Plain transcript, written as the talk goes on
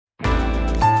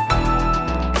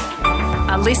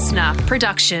listener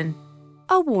production.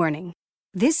 A warning.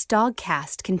 This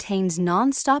dogcast contains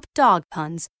non-stop dog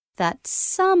puns that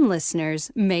some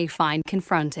listeners may find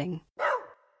confronting.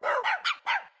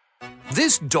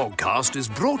 This dogcast is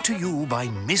brought to you by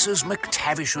Mrs.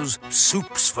 McTavish's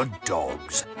Soups for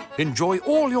Dogs. Enjoy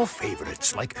all your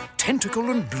favourites like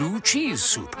tentacle and blue cheese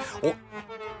soup. Or,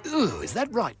 is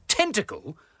that right?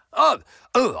 Tentacle?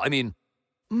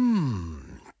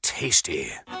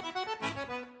 Tasty.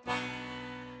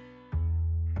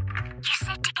 You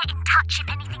said to get in touch if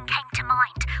anything came to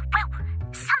mind. Well,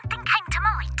 something came to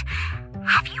mind.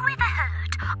 Have you ever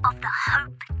heard of the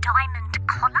Hope Diamond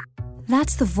Collar?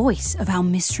 That's the voice of our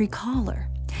mystery caller.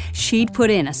 She'd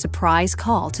put in a surprise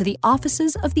call to the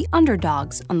offices of the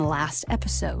Underdogs on the last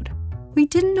episode. We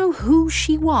didn't know who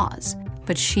she was,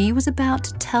 but she was about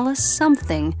to tell us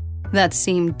something that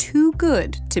seemed too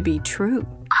good to be true.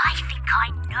 I think I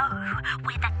know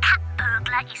where the cat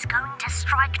burglar is going to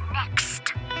strike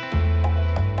next.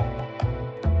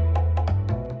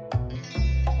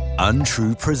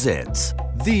 Untrue presents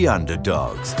The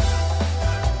Underdogs.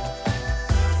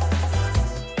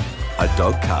 A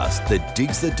dogcast that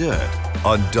digs the dirt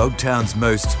on Dogtown's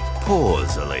most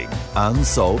puzzling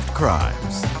unsolved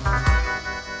crimes.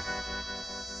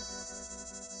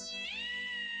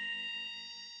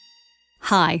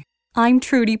 Hi, I'm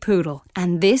Trudy Poodle,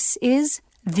 and this is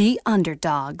The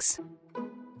Underdogs.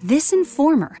 This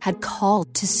informer had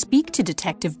called to speak to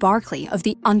Detective Barkley of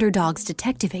the Underdogs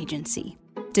Detective Agency.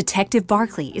 Detective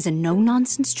Barkley is a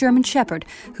no-nonsense German Shepherd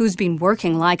who's been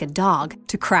working like a dog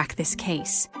to crack this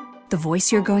case. The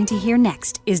voice you're going to hear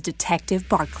next is Detective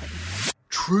Barkley.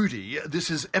 Trudy,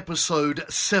 this is episode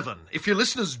 7. If your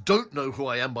listeners don't know who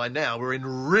I am by now, we're in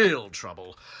real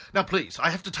trouble. Now, please, I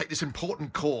have to take this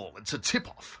important call. It's a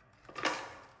tip-off.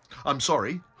 I'm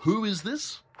sorry, who is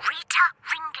this? Rita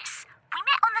Ringus. We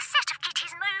met on the set of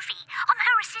Kitty's movie. I'm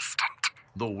her assistant.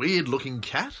 The weird-looking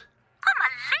cat? I'm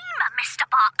a lemur, Mr.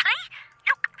 Barkley.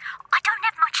 Look, I don't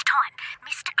have much time.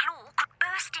 Mr. Claw could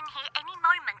burst in here any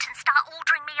moment and start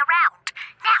ordering me around.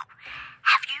 Now,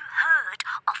 have you heard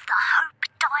of the Hope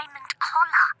Diamond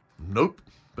Collar? Nope,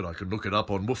 but I can look it up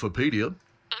on Woofipedia.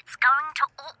 It's going to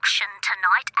auction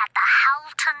tonight at the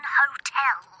Halton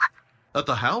Hotel. At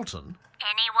the Halton?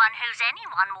 Anyone who's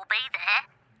anyone will be there.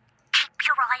 Keep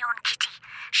your eye on Kitty.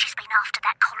 She's been after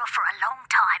that collar for a long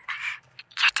time.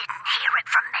 You didn't hear it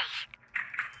from me.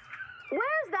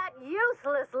 Where's that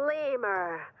useless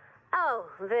lemur? Oh,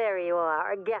 there you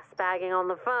are, guest-bagging on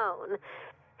the phone.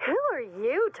 Who are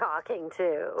you talking to?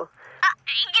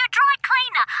 Your dry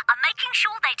cleaner. I'm making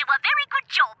sure they do a very good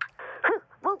job.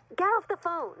 Well, get off the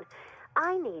phone.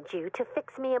 I need you to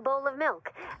fix me a bowl of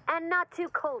milk, and not too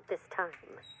cold this time.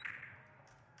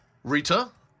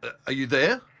 Rita, are you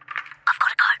there? I've got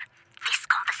to go. This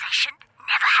conversation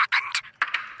never happened.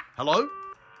 Hello?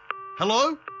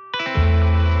 Hello?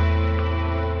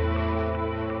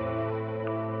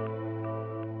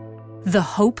 The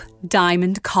Hope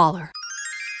Diamond Collar.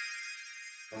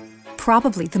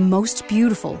 Probably the most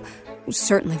beautiful,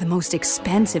 certainly the most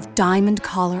expensive diamond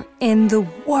collar in the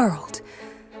world.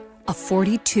 A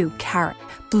 42-carat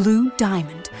blue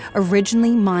diamond,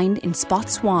 originally mined in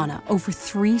Botswana over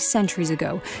 3 centuries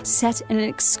ago, set in an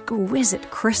exquisite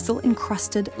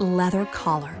crystal-encrusted leather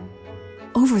collar.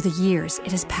 Over the years,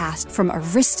 it has passed from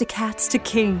aristocrats to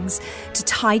kings, to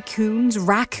tycoons,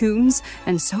 raccoons,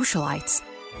 and socialites.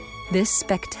 This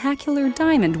spectacular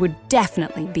diamond would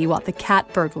definitely be what the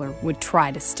cat burglar would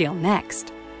try to steal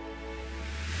next.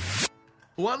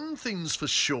 One thing's for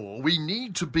sure, we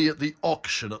need to be at the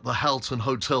auction at the Halton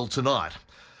Hotel tonight.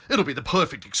 It'll be the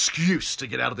perfect excuse to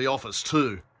get out of the office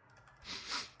too.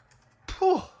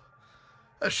 Phew.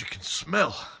 As you can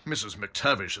smell, Mrs.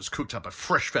 McTavish has cooked up a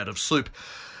fresh vat of soup,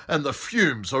 and the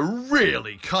fumes are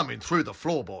really coming through the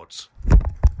floorboards.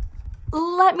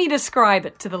 Let me describe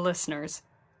it to the listeners.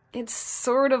 It's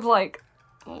sort of like...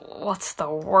 what's the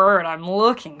word I'm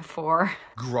looking for?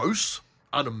 Gross?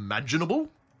 Unimaginable?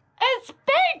 It's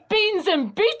baked beans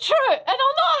and beetroot, and I'll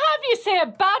not have you say a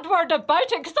bad word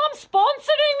about it because I'm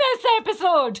sponsoring this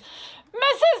episode.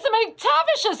 Mrs.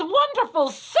 McTavish's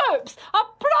Wonderful Soups, a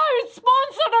proud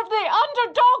sponsor of the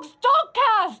Underdogs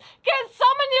Dogcast. Get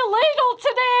some in your ladle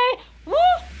today.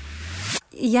 Woof!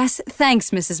 Yes, thanks,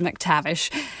 Mrs. McTavish.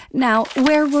 Now,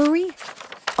 where were we?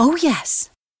 Oh, yes.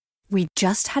 We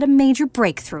just had a major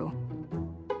breakthrough.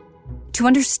 To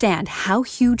understand how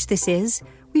huge this is,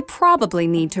 we probably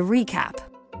need to recap.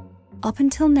 Up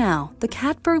until now, the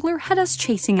cat burglar had us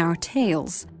chasing our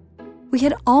tails. We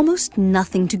had almost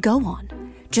nothing to go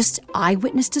on. Just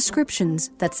eyewitness descriptions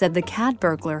that said the cat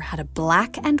burglar had a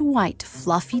black and white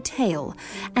fluffy tail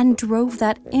and drove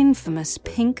that infamous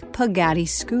pink Pagani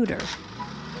scooter.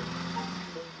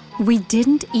 We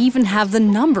didn't even have the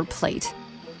number plate.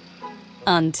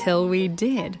 Until we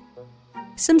did.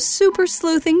 Some super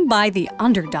sleuthing by the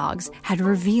Underdogs had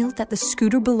revealed that the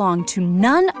scooter belonged to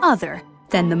none other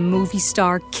than the movie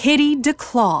star Kitty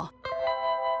DeClaw.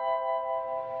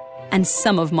 And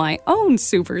some of my own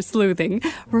super sleuthing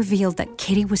revealed that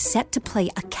Kitty was set to play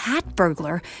a cat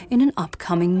burglar in an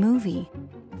upcoming movie.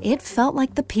 It felt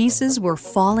like the pieces were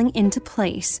falling into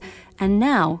place, and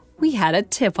now we had a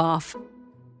tip-off.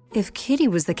 If Kitty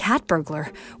was the cat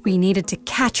burglar, we needed to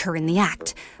catch her in the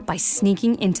act by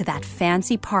sneaking into that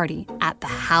fancy party at the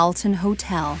Halton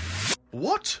Hotel.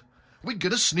 What? We're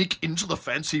gonna sneak into the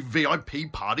fancy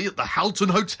VIP party at the Halton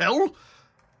Hotel?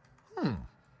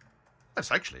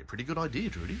 That's actually a pretty good idea,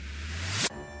 Trudy.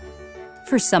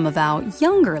 For some of our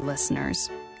younger listeners,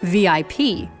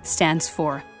 VIP stands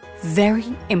for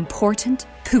Very Important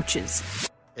Pooches.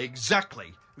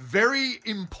 Exactly. Very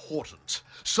important.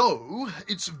 So,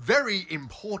 it's very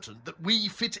important that we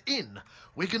fit in.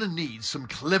 We're going to need some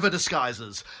clever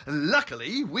disguises. And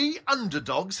luckily, we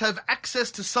Underdogs have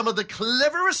access to some of the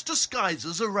cleverest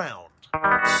disguises around.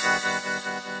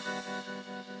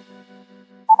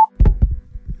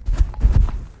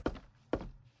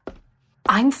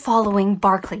 I'm following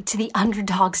Barkley to the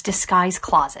Underdogs disguise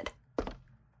closet.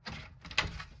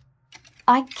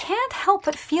 I can't help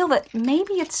but feel that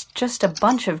maybe it's just a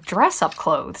bunch of dress-up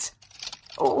clothes.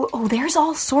 Oh, there's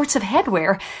all sorts of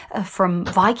headwear, from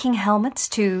Viking helmets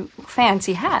to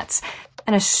fancy hats,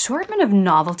 an assortment of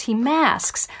novelty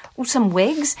masks, some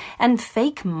wigs, and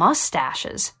fake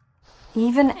mustaches.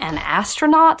 Even an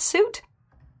astronaut suit?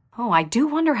 Oh, I do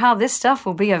wonder how this stuff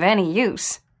will be of any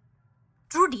use.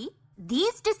 Trudy,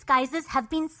 these disguises have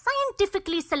been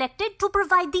scientifically selected to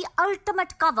provide the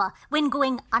ultimate cover when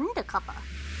going undercover.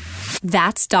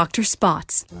 That's Dr.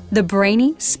 Spots, the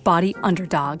brainy, spotty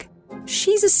underdog.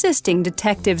 She's assisting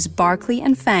detectives Barkley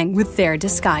and Fang with their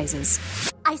disguises.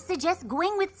 I suggest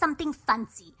going with something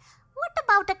fancy. What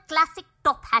about a classic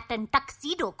top hat and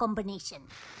tuxedo combination?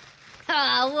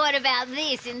 Oh, what about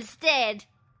this instead?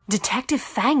 Detective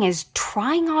Fang is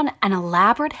trying on an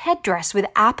elaborate headdress with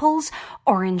apples,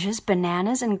 oranges,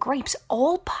 bananas, and grapes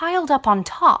all piled up on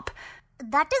top.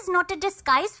 That is not a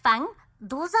disguise, Fang.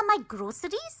 Those are my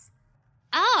groceries.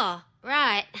 Oh,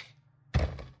 right.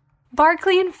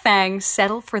 Barkley and Fang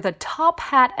settle for the top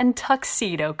hat and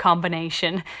tuxedo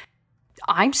combination.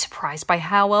 I'm surprised by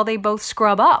how well they both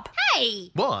scrub up.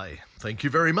 Hey! Why, thank you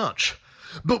very much.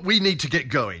 But we need to get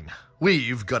going.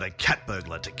 We've got a cat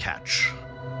burglar to catch.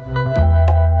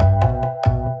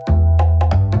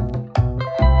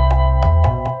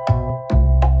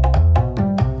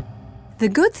 The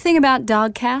good thing about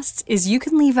Dogcasts is you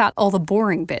can leave out all the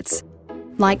boring bits.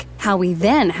 Like how we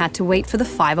then had to wait for the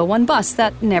 501 bus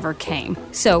that never came.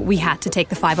 So we had to take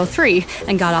the 503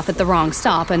 and got off at the wrong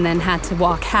stop and then had to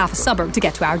walk half a suburb to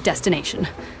get to our destination.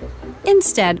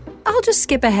 Instead, I'll just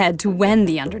skip ahead to when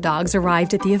the Underdogs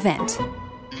arrived at the event.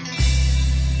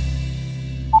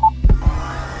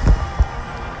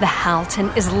 The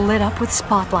Halton is lit up with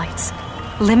spotlights.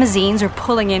 Limousines are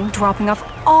pulling in, dropping off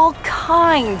all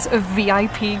kinds of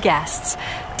VIP guests.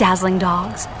 Dazzling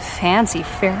dogs, fancy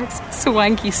ferrets,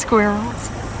 swanky squirrels.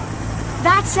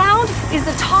 That sound is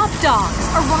the Top Dogs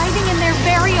arriving in their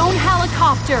very own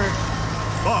helicopter.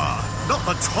 Not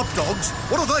the Top Dogs.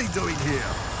 What are they doing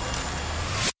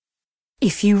here?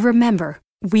 If you remember,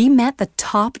 we met the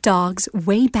Top Dogs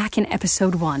way back in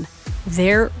episode 1.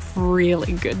 They're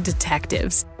really good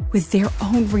detectives, with their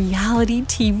own reality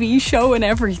TV show and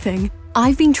everything.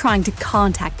 I've been trying to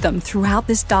contact them throughout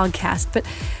this Dogcast, but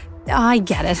I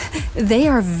get it. They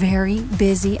are very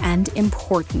busy and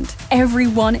important.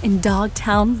 Everyone in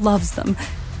Dogtown loves them.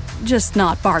 Just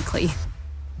not Barkley.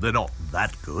 They're not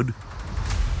that good.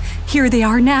 Here they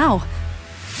are now.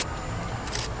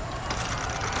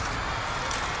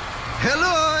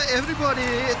 Hello, everybody.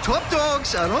 Top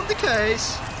Dogs are on the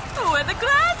case. We're the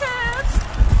greatest!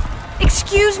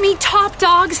 Excuse me, Top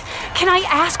Dogs. Can I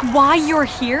ask why you're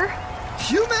here?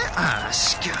 You may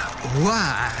ask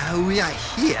why we are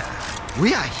here.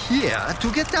 We are here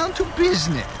to get down to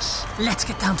business. Let's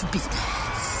get down to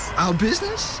business. Our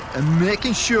business?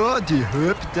 Making sure the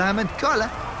Herb Diamond collar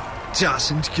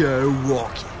doesn't go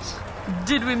walkies.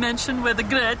 Did we mention we're the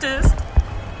greatest?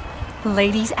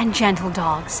 Ladies and gentle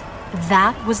dogs,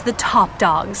 that was the Top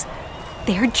Dogs.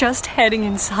 They're just heading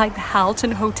inside the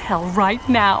Halton Hotel right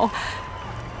now.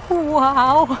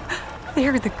 Wow,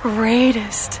 they're the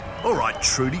greatest. All right,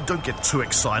 Trudy, don't get too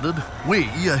excited. We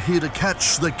are here to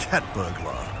catch the cat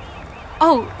burglar.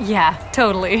 Oh, yeah,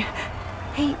 totally.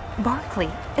 Hey, Barkley,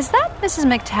 is that Mrs.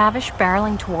 McTavish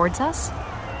barreling towards us?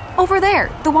 Over there,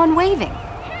 the one waving.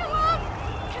 Hey, love,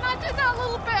 can I do that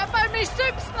little bit about me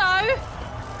soups now?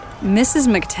 Mrs.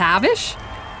 McTavish?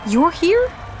 You're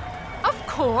here? Of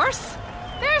course.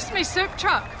 There's me soup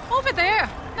truck, over there,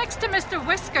 next to Mr.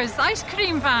 Whisker's ice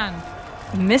cream van.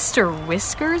 Mr.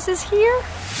 Whiskers is here?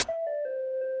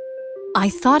 I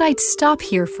thought I'd stop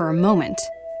here for a moment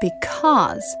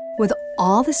because, with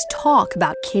all this talk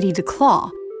about Kitty DeClaw,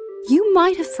 you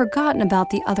might have forgotten about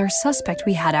the other suspect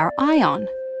we had our eye on,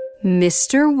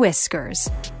 Mr. Whiskers,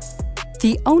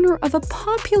 the owner of a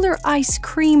popular ice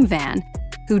cream van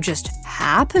who just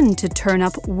happened to turn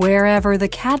up wherever the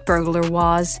cat burglar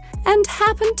was and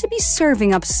happened to be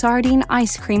serving up sardine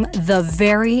ice cream the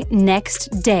very next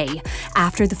day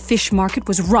after the fish market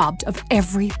was robbed of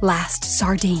every last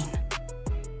sardine.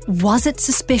 Was it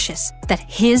suspicious that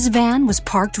his van was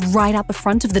parked right out the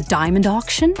front of the diamond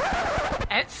auction?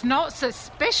 It's not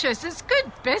suspicious, it's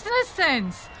good business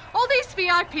sense. All these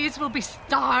VIPs will be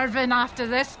starving after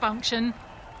this function.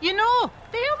 You know,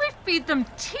 they only feed them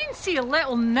teensy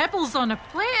little nibbles on a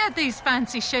plate at these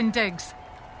fancy shindigs.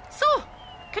 So,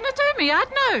 can I do me ad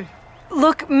now?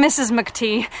 Look, Mrs.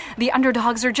 McT, the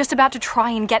Underdogs are just about to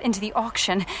try and get into the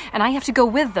auction, and I have to go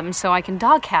with them so I can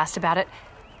dogcast about it.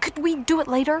 Could we do it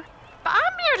later? But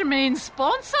I'm your main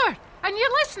sponsor, and your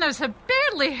listeners have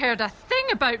barely heard a thing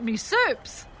about me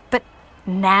soups. But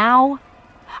now?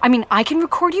 I mean, I can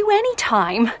record you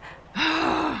anytime.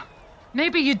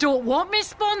 Maybe you don't want me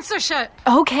sponsorship.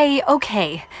 Okay.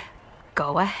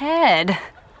 Go ahead.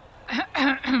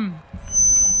 Mrs.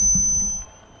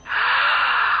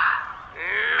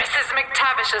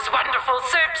 McTavish's wonderful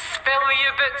soups. Fill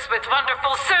your boots with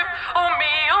wonderful soup. Oh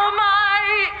me, oh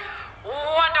my.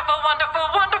 Wonderful, wonderful,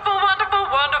 wonderful, wonderful,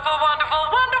 wonderful, wonderful,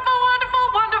 wonderful,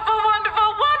 wonderful, wonderful, wonderful,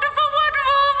 wonderful,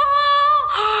 wonderful.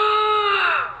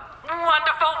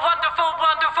 Wonderful, wonderful,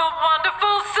 wonderful,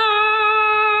 wonderful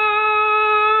soup.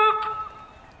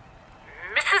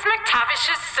 Mrs.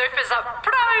 McTavish's soup is a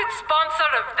proud sponsor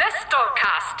of this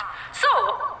dogcast. So,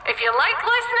 if you like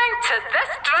listening to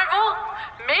this drivel,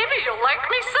 maybe you'll like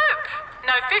me soup.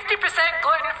 Now 50%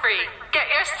 gluten-free. Get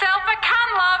yourself a can,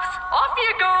 loves. Off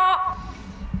you go.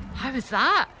 How was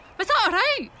that? Was that all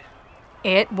right?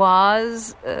 It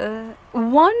was,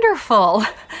 wonderful.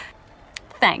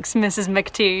 Thanks, Mrs.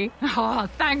 McT. Oh,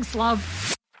 thanks,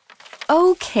 love.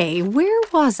 Okay, where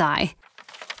was I?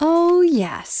 Oh,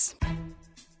 yes.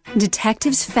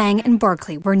 Detectives Fang and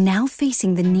Barkley were now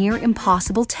facing the near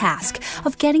impossible task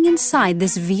of getting inside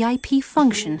this VIP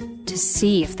function to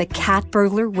see if the cat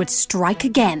burglar would strike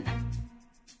again.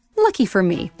 Lucky for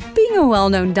me, being a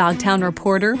well-known Dogtown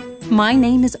reporter, my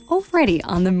name is already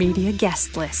on the media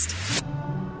guest list.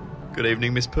 Good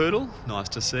evening, Miss Poodle. Nice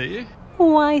to see you.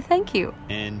 Why, thank you.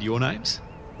 And your names?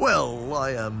 Well,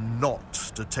 I am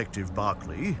not Detective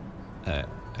Barkley.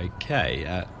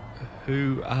 Okay.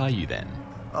 Who are you then?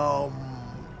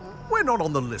 We're not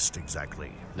on the list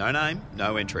exactly. No name,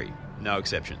 no entry, no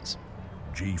exceptions.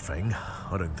 Gee, Fang,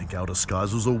 I don't think our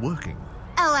disguises are working.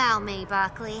 Allow me,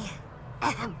 Barkley.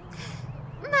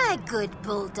 My good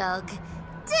bulldog,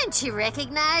 don't you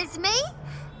recognize me?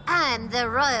 I'm the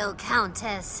Royal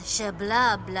Countess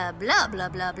Shabla blah blah blah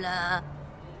blah blah.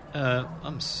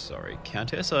 I'm sorry,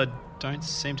 Countess, I don't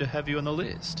seem to have you on the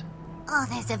list. Oh,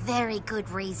 there's a very good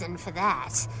reason for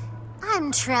that.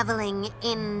 I'm travelling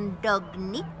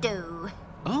incognito.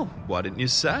 Oh, why didn't you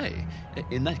say?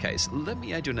 In that case, let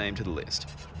me add your name to the list.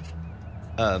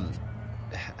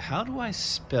 How do I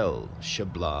spell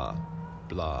Shabla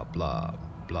blah blah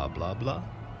blah blah blah?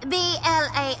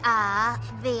 B-L-A-R,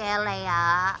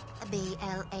 B-L-A-R,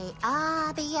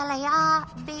 B-L-A-R, B-L-A-R,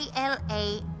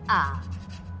 B-L-A-R.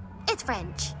 It's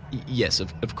French. Yes,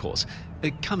 of course.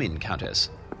 Come in, Countess.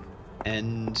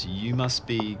 And you must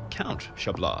be Count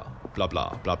Shabla, blah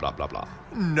blah blah blah blah blah.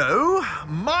 No,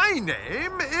 my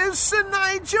name is Sir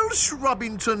Nigel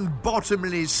Shrubbington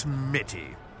Bottomley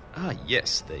Smitty. Ah,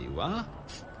 yes, there you are.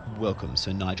 Welcome,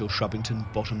 Sir Nigel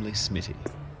Shrubbington Bottomley Smitty.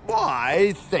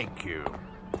 Why, thank you.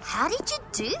 How did you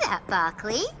do that,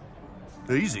 Barkley?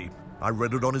 Easy. I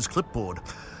read it on his clipboard.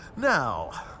 Now,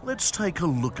 let's take a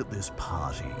look at this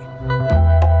party.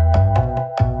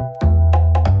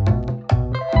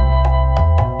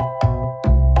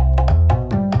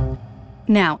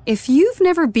 Now, if you've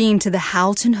never been to the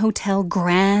Halton Hotel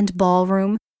Grand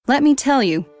Ballroom, let me tell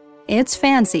you, it's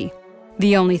fancy.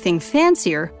 The only thing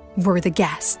fancier were the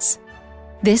guests.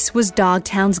 This was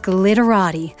Dogtown's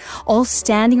glitterati, all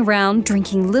standing around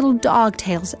drinking little dog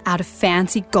tails out of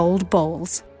fancy gold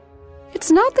bowls.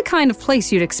 It's not the kind of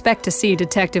place you'd expect to see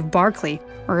Detective Barkley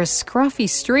or a scruffy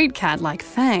street cat like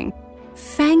Fang.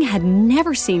 Fang had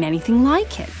never seen anything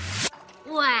like it.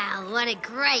 Wow, what a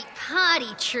great party,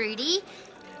 Trudy.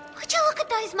 Would you look at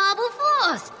those marble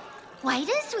floors?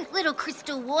 Waiters with little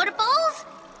crystal water bowls?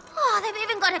 Oh, they've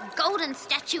even got a golden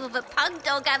statue of a pug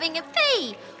dog having a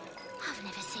pee. I've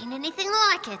never seen anything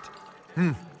like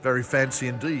it. Very fancy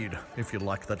indeed, if you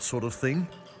like that sort of thing.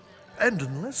 And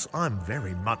unless I'm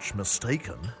very much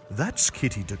mistaken, that's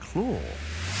Kitty DeClaw.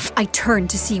 I turned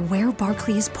to see where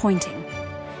Barkley is pointing.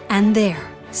 And there,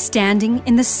 standing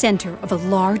in the center of a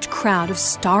large crowd of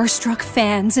starstruck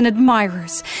fans and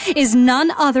admirers, is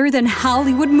none other than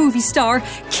Hollywood movie star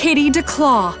Kitty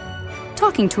DeClaw,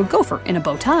 talking to a gopher in a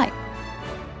bow tie.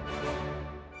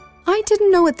 I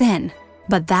didn't know it then,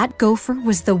 but that gopher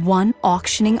was the one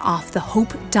auctioning off the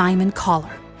Hope Diamond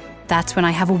collar. That's when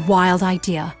I have a wild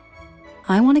idea.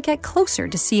 I want to get closer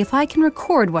to see if I can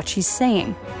record what she's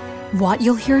saying. What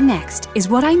you'll hear next is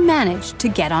what I managed to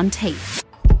get on tape.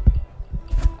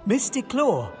 Miss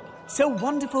DeClaw, so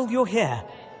wonderful you're here.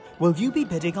 Will you be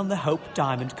bidding on the Hope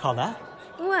Diamond collar?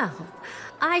 Well,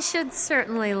 I should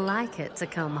certainly like it to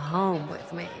come home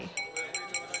with me.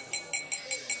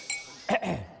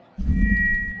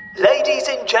 Ladies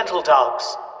and gentle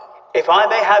dogs, if I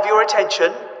may have your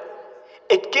attention,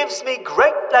 it gives me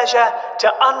great pleasure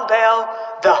to unveil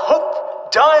the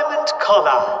Hope Diamond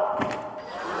collar.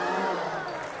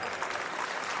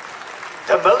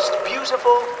 The most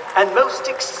beautiful and most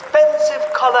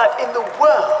expensive collar in the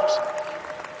world.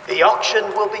 The auction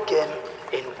will begin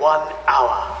in 1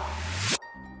 hour.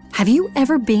 Have you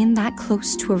ever been that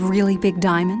close to a really big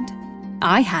diamond?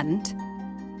 I hadn't.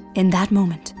 In that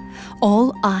moment,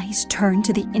 all eyes turn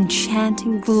to the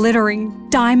enchanting, glittering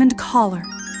diamond collar.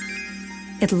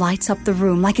 It lights up the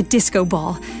room like a disco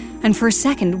ball, and for a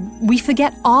second, we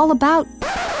forget all about...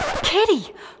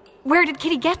 Kitty! Where did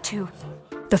Kitty get to?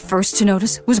 The first to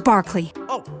notice was Barkley.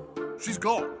 Oh, she's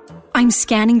gone. I'm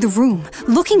scanning the room,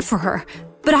 looking for her,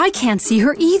 but I can't see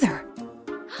her either.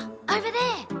 Over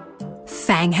there.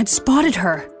 Fang had spotted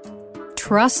her.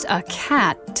 Trust a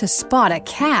cat to spot a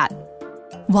cat.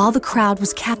 While the crowd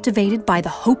was captivated by the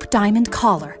Hope Diamond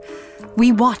collar,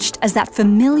 we watched as that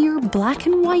familiar black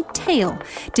and white tail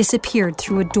disappeared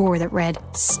through a door that read,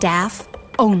 "Staff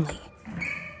Only."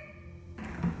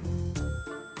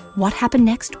 What happened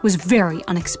next was very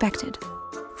unexpected.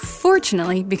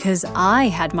 Fortunately, because I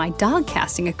had my dog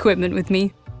casting equipment with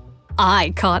me,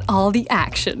 I caught all the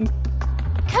action.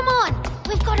 Come on,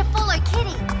 we've got to follow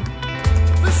Kitty.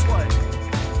 This way.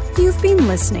 You've been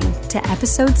listening to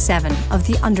episode 7 of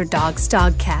the Underdogs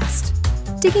Dogcast,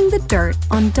 digging the dirt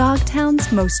on Dogtown's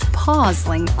most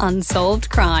puzzling unsolved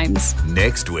crimes.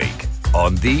 Next week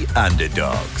on the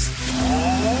Underdogs.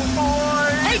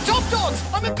 Hey, Top Dogs!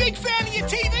 I'm a big fan of your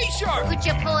TV show! Could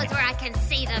you pause where I can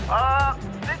see them?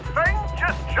 Did Fang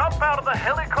just jump out of the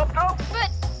helicopter? But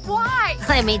why?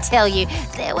 Let me tell you,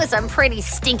 there were some pretty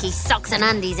stinky socks and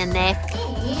undies in there.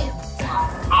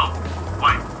 Oh,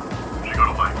 wait. She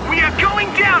got away. We are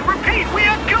going down! Repeat, we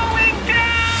are going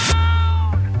down!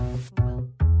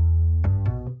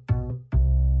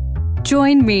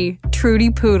 Join me, Trudy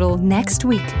Poodle, next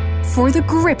week for the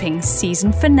gripping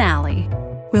season finale.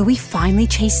 Will we finally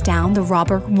chase down the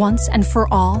robber once and for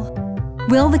all?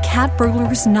 Will the cat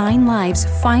burglar's 9 lives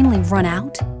finally run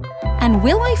out? And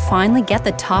will I finally get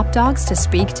the top dogs to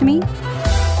speak to me?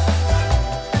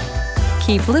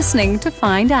 Keep listening to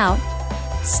find out.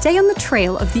 Stay on the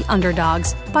trail of the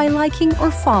Underdogs by liking or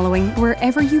following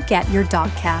wherever you get your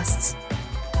dogcasts.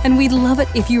 And we'd love it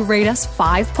if you rate us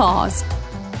 5 paws.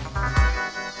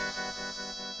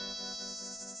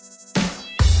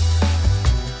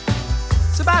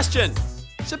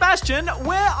 Sebastian,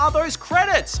 where are those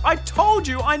credits? I told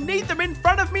you I need them in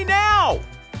front of me now!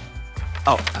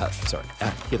 Oh, sorry.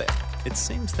 Here they are. It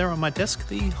seems they're on my desk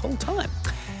the whole time.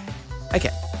 Okay,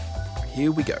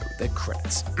 here we go. The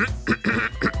credits.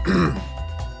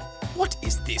 What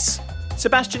is this?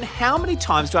 Sebastian, how many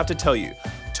times do I have to tell you?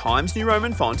 Times New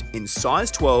Roman font in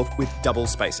size 12 with double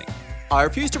spacing. I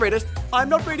refuse to read it. I'm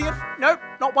not reading it. Nope,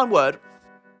 not one word.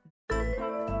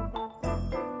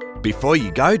 Before you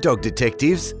go, dog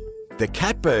detectives, the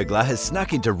cat burglar has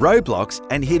snuck into Roblox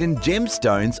and hidden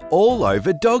gemstones all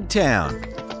over Dogtown.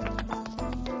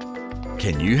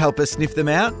 Can you help us sniff them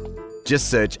out?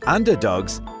 Just search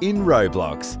Underdogs in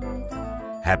Roblox.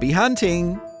 Happy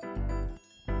hunting!